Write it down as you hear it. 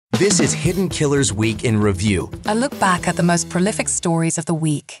This is Hidden Killers Week in Review. A look back at the most prolific stories of the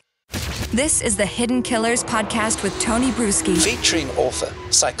week. This is the Hidden Killers podcast with Tony Brueski. Featuring author,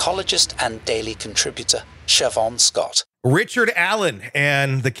 psychologist, and daily contributor, Siobhan Scott. Richard Allen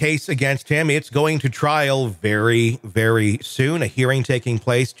and the case against him. It's going to trial very, very soon. A hearing taking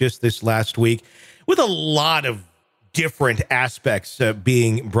place just this last week with a lot of different aspects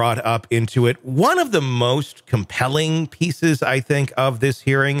being brought up into it. One of the most compelling pieces, I think, of this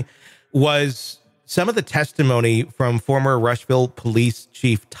hearing was some of the testimony from former Rushville Police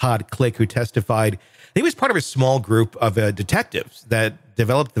Chief Todd Click, who testified. He was part of a small group of detectives that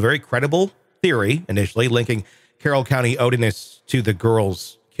developed the very credible theory, initially linking Carroll County Odinists to the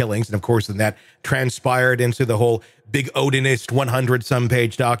girls' killings. And of course, then that transpired into the whole big Odinist 100-some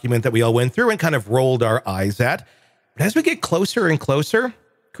page document that we all went through and kind of rolled our eyes at. But as we get closer and closer,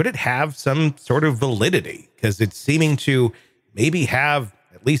 could it have some sort of validity? Because it's seeming to maybe have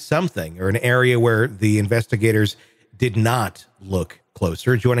at least something, or an area where the investigators did not look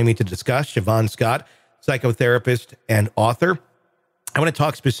closer. Joining me to discuss, Siobhan Scott, psychotherapist and author. I want to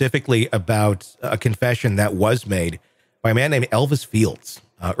talk specifically about a confession that was made by a man named Elvis Fields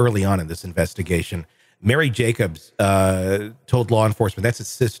early on in this investigation. Mary Jacobs told law enforcement, that's his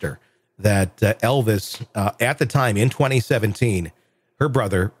sister, that Elvis, at the time in 2017, her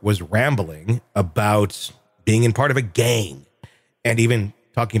brother was rambling about being in part of a gang and even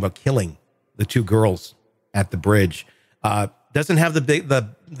talking about killing the two girls at the bridge. Doesn't have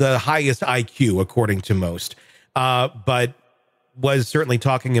the highest IQ, according to most, but was certainly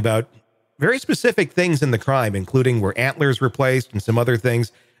talking about very specific things in the crime, including where antlers were placed and some other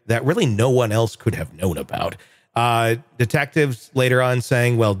things that really no one else could have known about. Detectives later on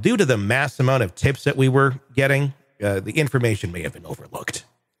saying, well, due to the mass amount of tips that we were getting, the information may have been overlooked.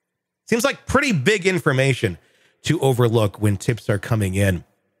 Seems like pretty big information to overlook when tips are coming in.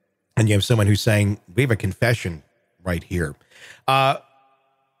 And you have someone who's saying, we have a confession right here.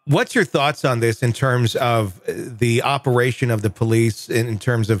 What's your thoughts on this in terms of the operation of the police, in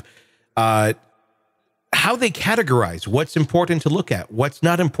terms of how they categorize what's important to look at, what's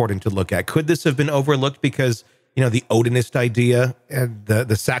not important to look at? Could this have been overlooked because, you know, the Odinist idea and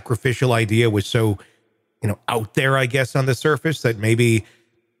the sacrificial idea was so, you know, out there, I guess, on the surface, that maybe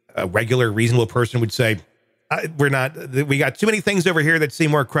a regular, reasonable person would say, we got too many things over here that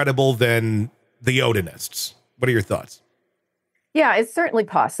seem more credible than the Odinists. What are your thoughts? Yeah, it's certainly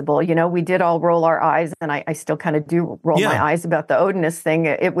possible. You know, we did all roll our eyes, and I still kind of do roll my eyes about the Odinist thing.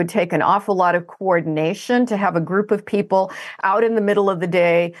 It would take an awful lot of coordination to have a group of people out in the middle of the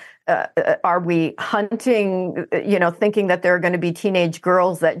day. Are we hunting, you know, thinking that there are going to be teenage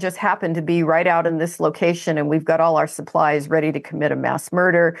girls that just happen to be right out in this location, and we've got all our supplies ready to commit a mass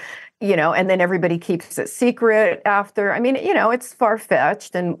murder, you know, and then everybody keeps it secret after. I mean, you know, it's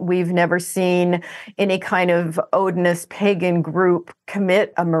far-fetched, and we've never seen any kind of Odinist pagan group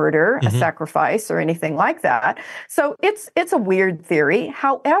commit a murder, a sacrifice, or anything like that. So it's a weird theory.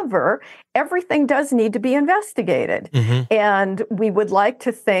 However, everything does need to be investigated. And we would like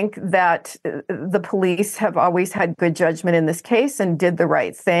to think that the police have always had good judgment in this case and did the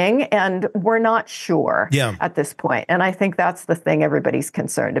right thing. And we're not sure at this point. And I think that's the thing everybody's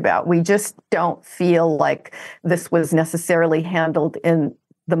concerned about. We just don't feel like this was necessarily handled in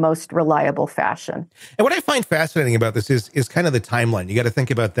the most reliable fashion. And what I find fascinating about this is kind of the timeline. You got to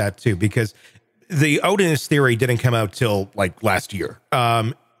think about that too, because the Odinist theory didn't come out till like last year.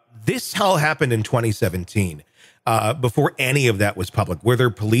 This all happened in 2017, before any of that was public. Were there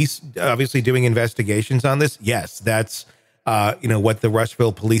police obviously doing investigations on this? Yes, that's you know, what the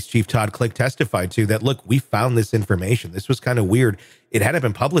Rushville Police Chief Todd Click testified to, that, look, we found this information. This was kind of weird. It hadn't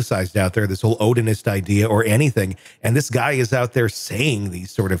been publicized out there, this whole Odinist idea or anything. And this guy is out there saying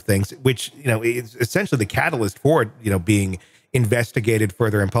these sort of things, which, you know, is essentially the catalyst for it, you know, being investigated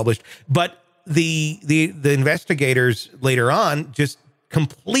further and published. But the investigators later on just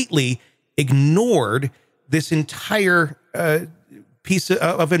completely ignored this entire piece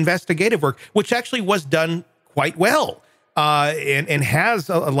of investigative work, which actually was done quite well and has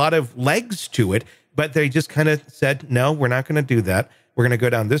a lot of legs to it. But they just kind of said, no, we're not going to do that. We're going to go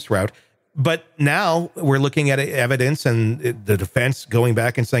down this route. But now we're looking at evidence and the defense going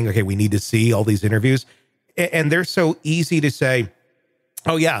back and saying, okay, we need to see all these interviews. And they're so easy to say,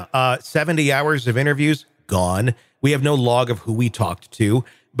 oh, yeah, 70 hours of interviews, gone. We have no log of who we talked to.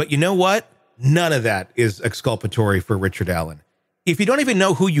 But you know what? None of that is exculpatory for Richard Allen. If you don't even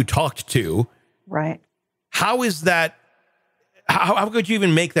know who you talked to, right? How is that? How could you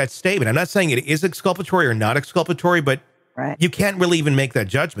even make that statement? I'm not saying it is exculpatory or not exculpatory, but you can't really even make that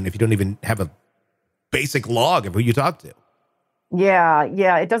judgment if you don't even have a basic log of who you talked to. Yeah.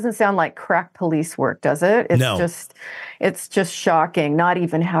 It doesn't sound like crack police work, does it? No. It's just shocking, not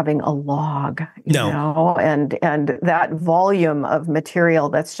even having a log, you No. know, and that volume of material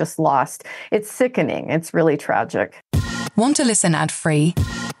that's just lost. It's sickening. It's really tragic. Want to listen ad-free?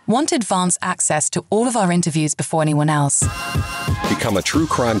 Want advance access to all of our interviews before anyone else? Become a True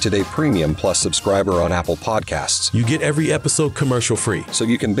Crime Today Premium Plus subscriber on Apple Podcasts. You get every episode commercial-free. So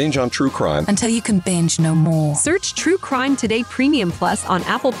you can binge on true crime until you can binge no more. Search True Crime Today Premium Plus on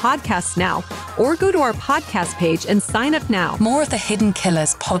Apple Podcasts now, or go to our podcast page and sign up now. More of the Hidden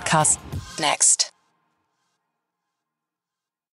Killers podcast next.